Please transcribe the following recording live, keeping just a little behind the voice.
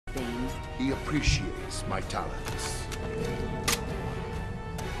He appreciates my talents.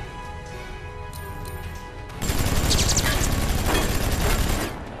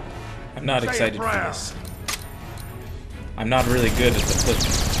 I'm not excited for this. I'm not really good at the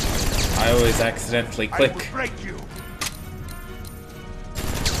flipping. I always accidentally click. I will break you.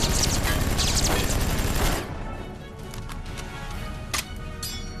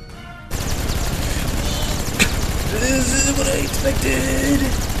 This is what I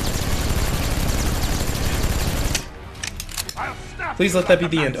expected. Please let that be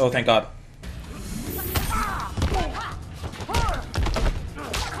the end. Oh, thank God.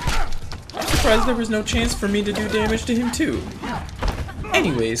 I'm surprised there was no chance for me to do damage to him too.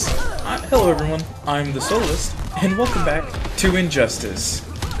 Anyways, hello everyone. I'm the Soloist, and welcome back to Injustice.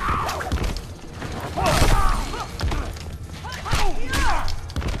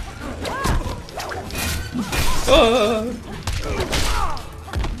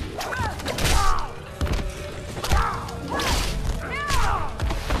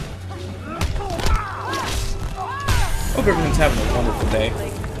 Hope everyone's having a wonderful day.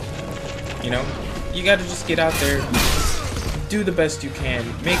 You know, you gotta just get out there, do the best you can,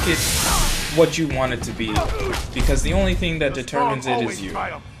 make it what you want it to be, because the only thing that determines it is you.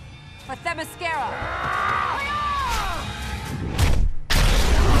 For Themyscira!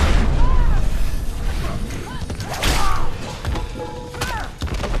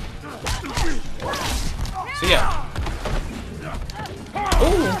 So yeah.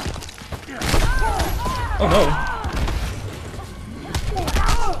 Oh! Oh no.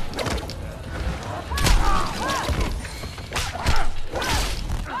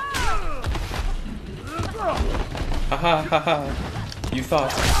 Haha, haha. You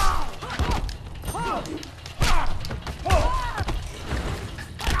thought.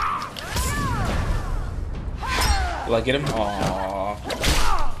 Will I get him? Aww.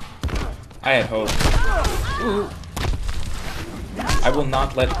 I had hope. Ooh. I will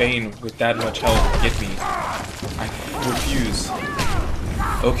not let Bane with that much health get me. I refuse.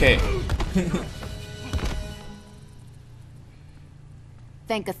 Okay.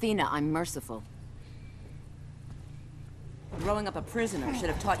 Thank Athena, I'm merciful. Growing up a prisoner should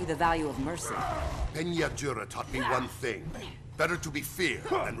have taught you the value of mercy. Peña Dura taught me one thing. Better to be feared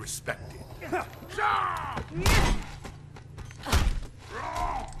than respected.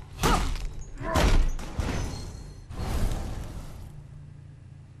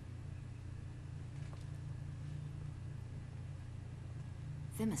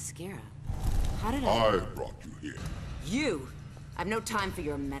 Themyscira? How did I brought you here. You! I've no time for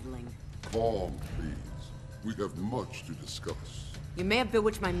your meddling. Calm, please. We have much to discuss. You may have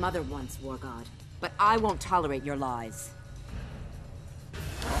bewitched my mother once, War God, but I won't tolerate your lies.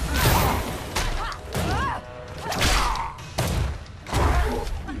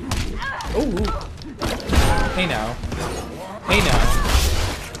 Oh! Hey now. Hey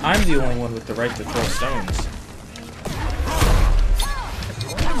now. I'm the only one with the right to throw stones.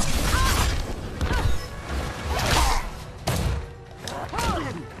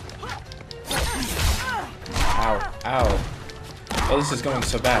 Ow. Ow. Oh, this is going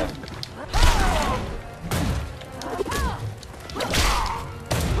so bad.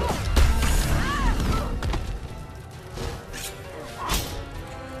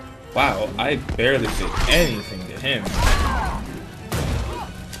 Wow, I barely did anything to him.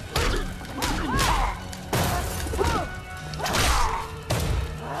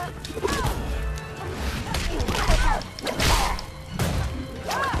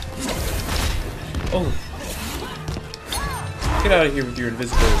 Oh. Get out of here with your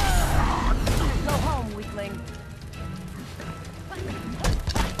invisibility. Go home, weakling.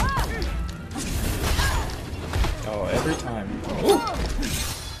 Oh, every time. Ooh.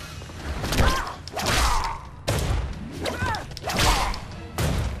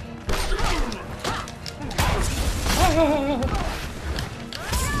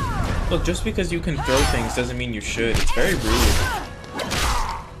 Look, just because you can throw things doesn't mean you should. It's very rude.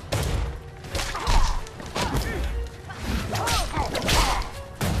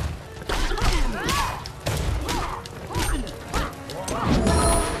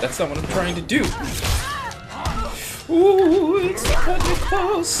 That's not what I'm trying to do. Ooh, it's kind of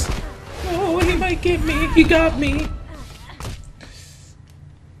close. Oh, he might get me. He got me.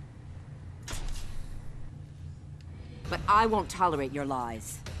 But I won't tolerate your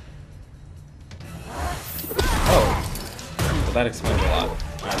lies. Oh. Well, that explains a lot.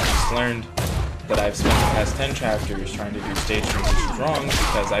 I've just learned that I've spent the past 10 chapters trying to do stage transitions wrong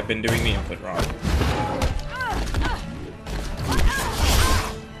because I've been doing the input wrong.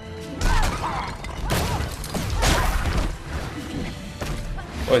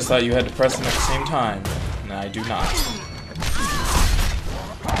 Always thought you had to press them at the same time, and I do not.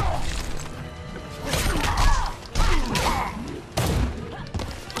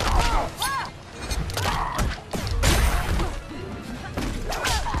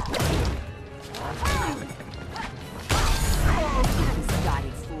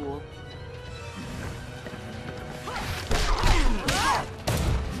 Misguided fool.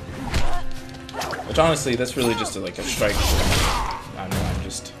 Which honestly, that's really just like a strike. I don't know, I'm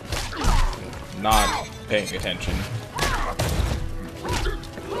just not paying attention.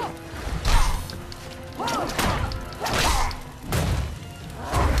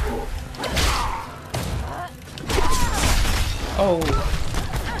 Oh.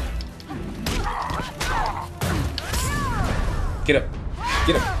 Get up.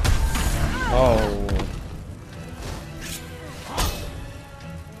 Get up. Oh.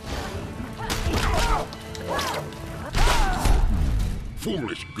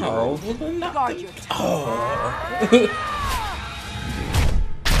 Foolish girl. Oh, well, not Guard the- your tongue. Oh.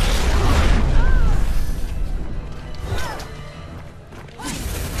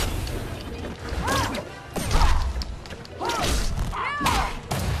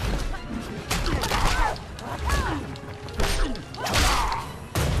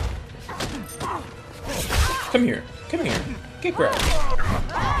 Come here. Come here. Get grabbed.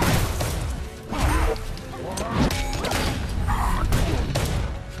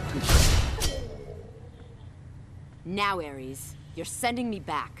 Now, Ares, you're sending me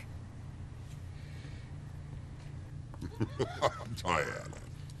back. Diana,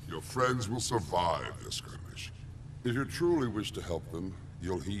 your friends will survive this skirmish. If you truly wish to help them,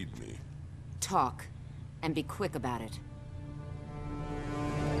 you'll heed me. Talk, and be quick about it.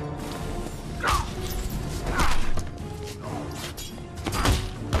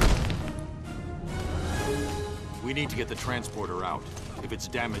 We need to get the transporter out. If it's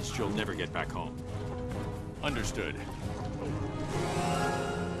damaged, you'll never get back home. Understood.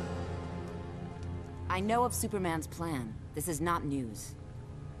 I know of Superman's plan. This is not news.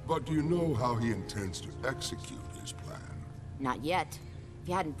 But do you know how he intends to execute his plan? Not yet. If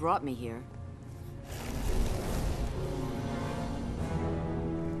you hadn't brought me here.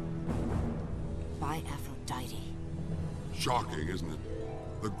 By Aphrodite. Shocking, isn't it?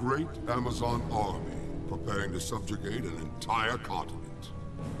 The great Amazon army preparing to subjugate an entire continent.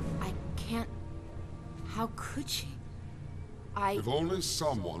 I can't... How could she? If only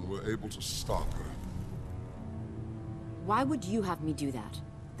someone were able to stop her. Why would you have me do that?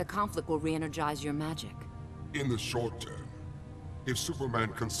 The conflict will re-energize your magic. In the short term, if Superman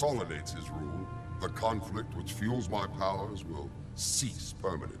consolidates his rule, the conflict which fuels my powers will cease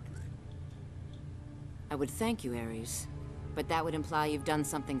permanently. I would thank you, Ares. But that would imply you've done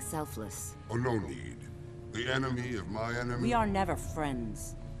something selfless. Oh, no need. The enemy of my enemy... We are never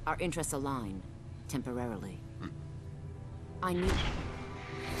friends. Our interests align. Temporarily. I need...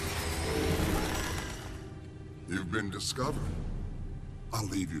 You've been discovered. I'll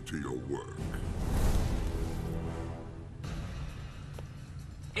leave you to your work.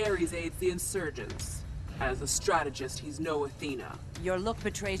 Ares aids the insurgents. As a strategist, he's no Athena. Your look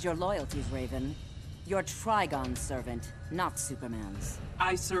betrays your loyalties, Raven. You're Trigon's servant, not Superman's.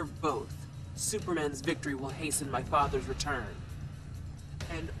 I serve both. Superman's victory will hasten my father's return.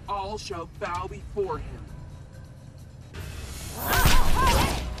 And all shall bow before him.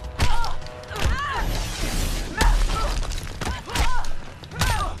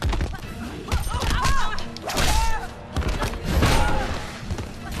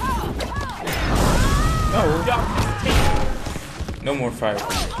 No more fire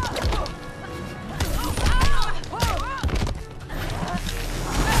for you.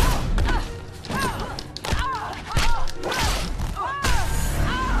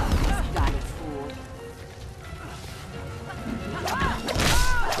 Misguided fool.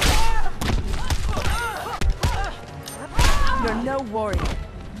 You're no warrior.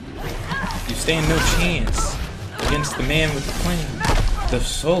 You stand no chance against the man with the plan, the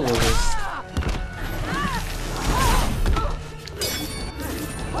soloist.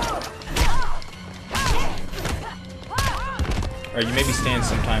 Or you maybe stand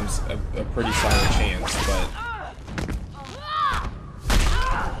sometimes a pretty solid chance, but...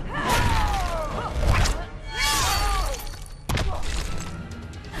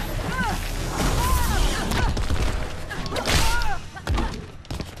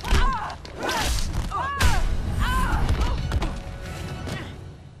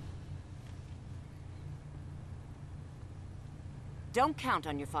 Don't count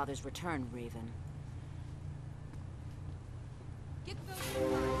on your father's return, Raven.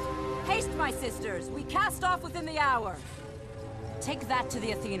 Haste, my sisters! We cast off within the hour! Take that to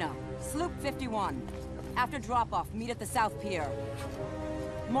the Athena. Sloop 51. After drop-off, meet at the South Pier.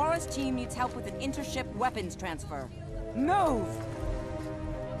 Mora's team needs help with an intership weapons transfer. Move!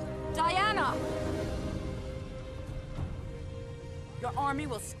 Diana! Your army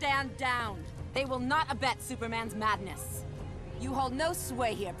will stand down. They will not abet Superman's madness. You hold no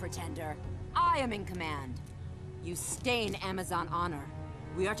sway here, Pretender. I am in command. You stain Amazon honor.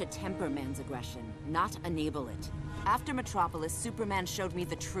 We are to temper man's aggression, not enable it. After Metropolis, Superman showed me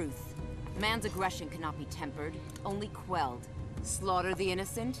the truth. Man's aggression cannot be tempered, only quelled. Slaughter the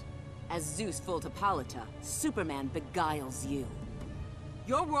innocent? As Zeus fooled Hippolyta, Superman beguiles you.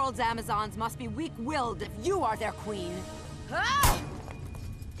 Your world's Amazons must be weak-willed if you are their queen. Ah!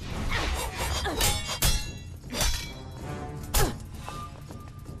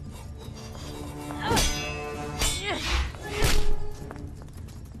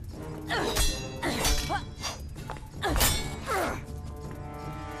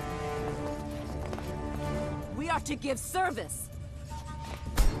 We are to give service.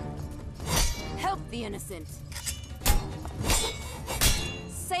 Help the innocent.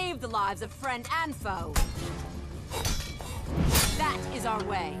 Save the lives of friend and foe. That is our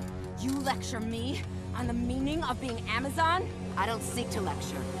way. You lecture me on the meaning of being Amazon? I don't seek to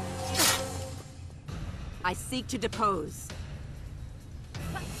lecture. I seek to depose.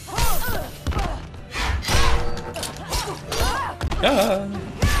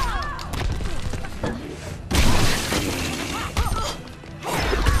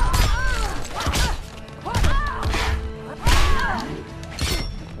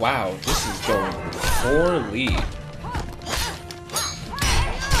 Wow, this is going poorly.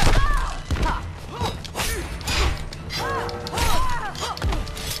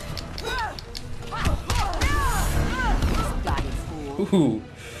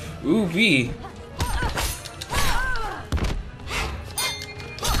 Ooh, wee.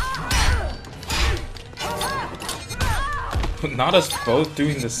 Not us both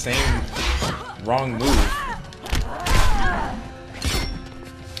doing the same wrong move.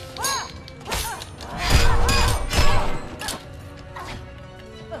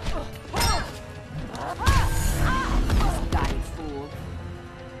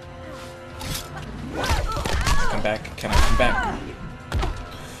 Come back. Can I come back?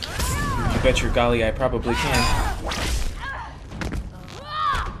 You bet your golly I probably can.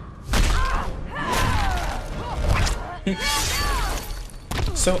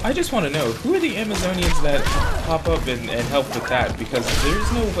 So I just want to know, who are the Amazonians that pop up and help with that? Because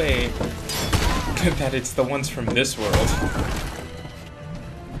there's no way that it's the ones from this world.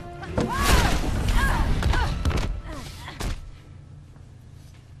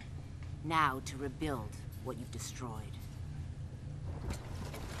 Now to rebuild what you've destroyed.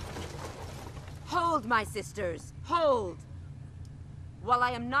 Hold, my sisters, hold! While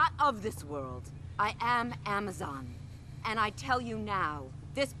I am not of this world, I am Amazon. And I tell you now,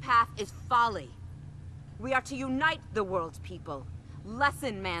 this path is folly. We are to unite the world's people,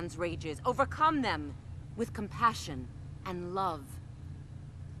 lessen man's rages, overcome them with compassion and love.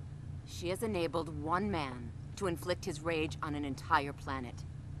 She has enabled one man to inflict his rage on an entire planet.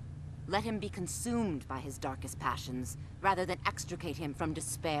 Let him be consumed by his darkest passions, rather than extricate him from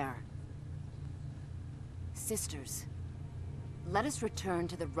despair. Sisters, let us return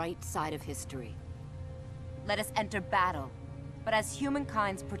to the right side of history. Let us enter battle, but as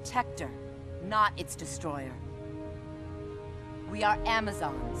humankind's protector, not its destroyer. We are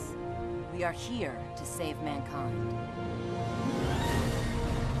Amazons. We are here to save mankind.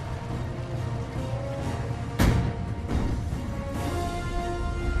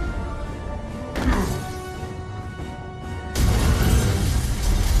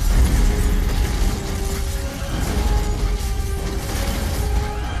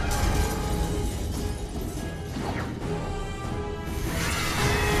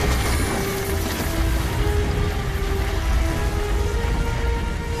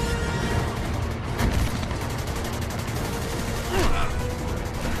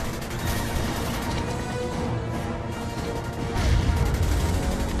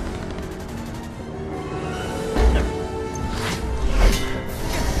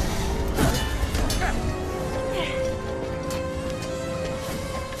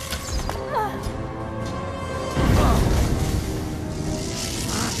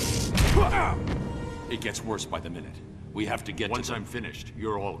 It gets worse by the minute. We have to get Once I'm finished,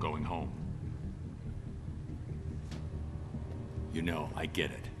 you're all going home. You know, I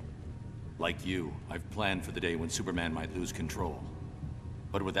get it. Like you, I've planned for the day when Superman might lose control.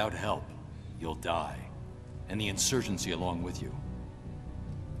 But without help, you'll die. And the insurgency along with you.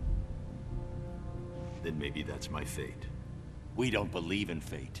 Then maybe that's my fate. We don't believe in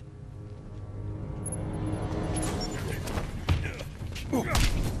fate.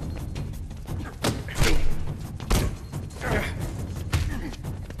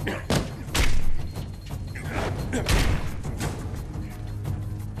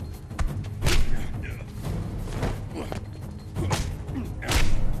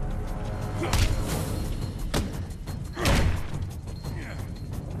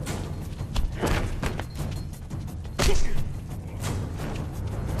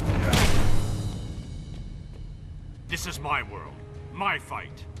 This is my world, my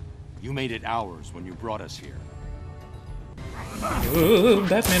fight. You made it ours when you brought us here. Ooh,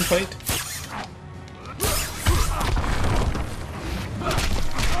 Batman fight.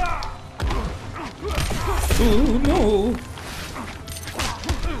 Ooh, no.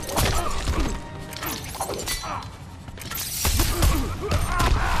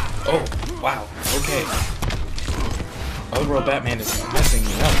 Oh, wow. Okay. Otherworld Batman is messing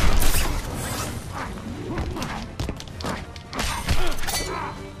me up.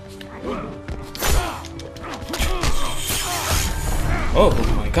 Oh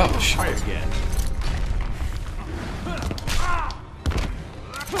my gosh. Try again.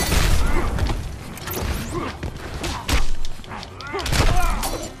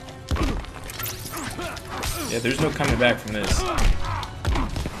 Yeah, there's no coming back from this.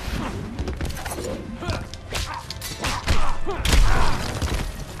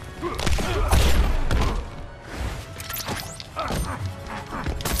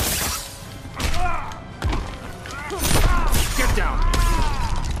 Get down!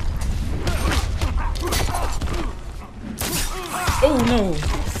 Oh no!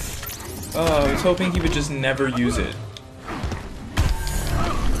 Oh, I was hoping he would just never use it.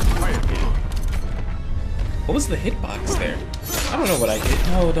 What was the hitbox there? I don't know what I hit.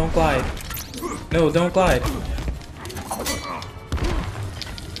 No, don't glide. No, don't glide.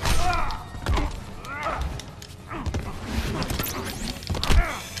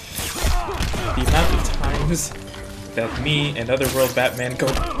 The amount of times that me and Otherworld Batman go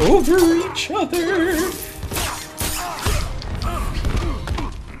over each other.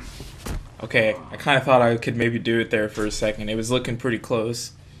 Okay, I kind of thought I could maybe do it there for a second. It was looking pretty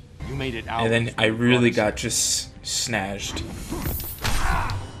close. You made it ours. And then I really got just snatched.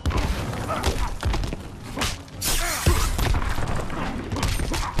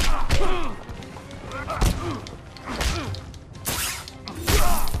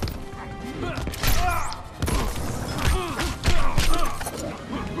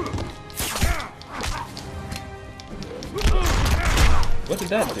 What did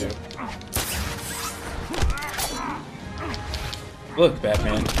that do? Look,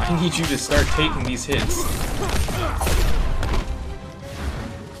 Batman, I need you to start taking these hits.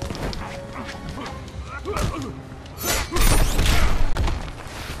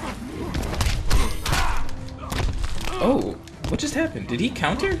 Oh, what just happened? Did he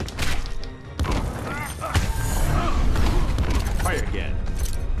counter? Try again.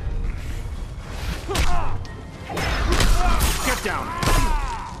 Get down!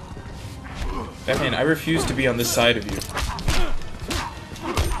 Batman, I refuse to be on this side of you.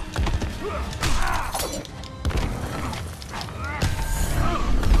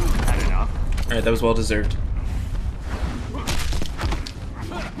 Had enough? Alright, that was well deserved.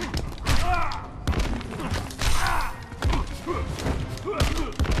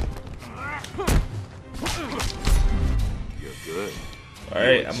 You're good.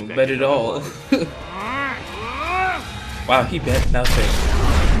 Alright, I'm gonna bet it all. Wow, he bet nothing.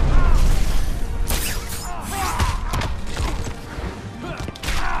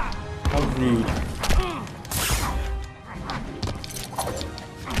 How rude.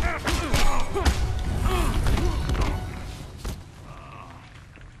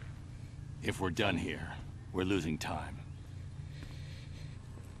 If we're done here, we're losing time.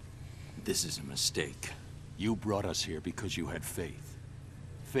 This is a mistake. You brought us here because you had faith.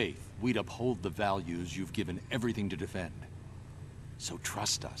 Faith we'd uphold the values you've given everything to defend. So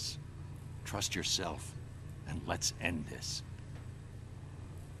trust us. Trust yourself. And let's end this.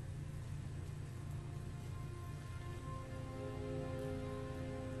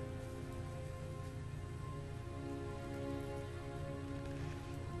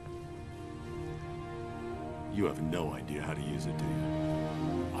 You have no idea how to use it, do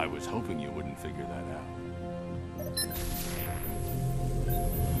you? I was hoping you wouldn't figure that out.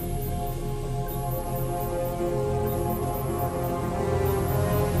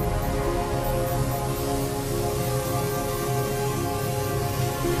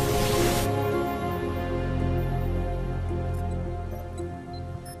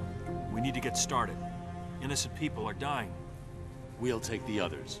 We need to get started. Innocent people are dying. We'll take the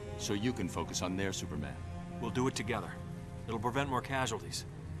others, so you can focus on their Superman. We'll do it together. It'll prevent more casualties.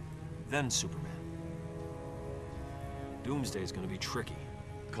 Then Superman. Doomsday's gonna be tricky.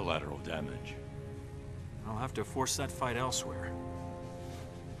 Collateral damage. I'll have to force that fight elsewhere.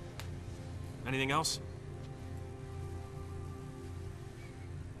 Anything else?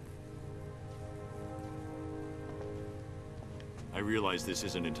 I realize this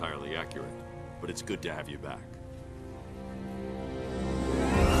isn't entirely accurate, but it's good to have you back.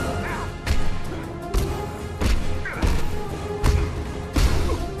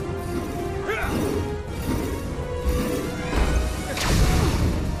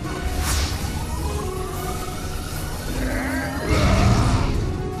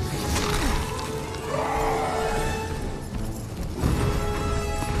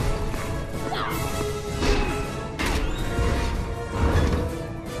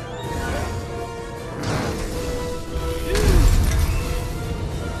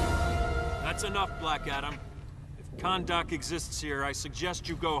 That's enough, Black Adam. If Kahndaq exists here, I suggest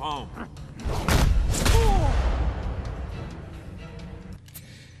you go home.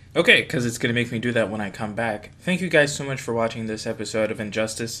 Okay, because it's going to make me do that when I come back. Thank you guys so much for watching this episode of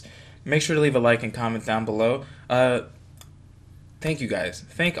Injustice. Make sure to leave a like and comment down below. Thank you guys.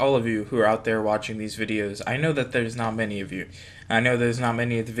 Thank all of you who are out there watching these videos. I know that there's not many of you. I know there's not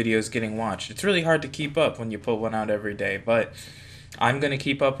many of the videos getting watched. It's really hard to keep up when you put one out every day, but I'm going to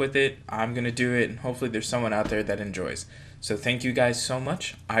keep up with it. I'm going to do it, and hopefully there's someone out there that enjoys. So thank you guys so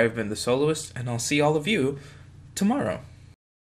much. I have been the Soloist, and I'll see all of you tomorrow.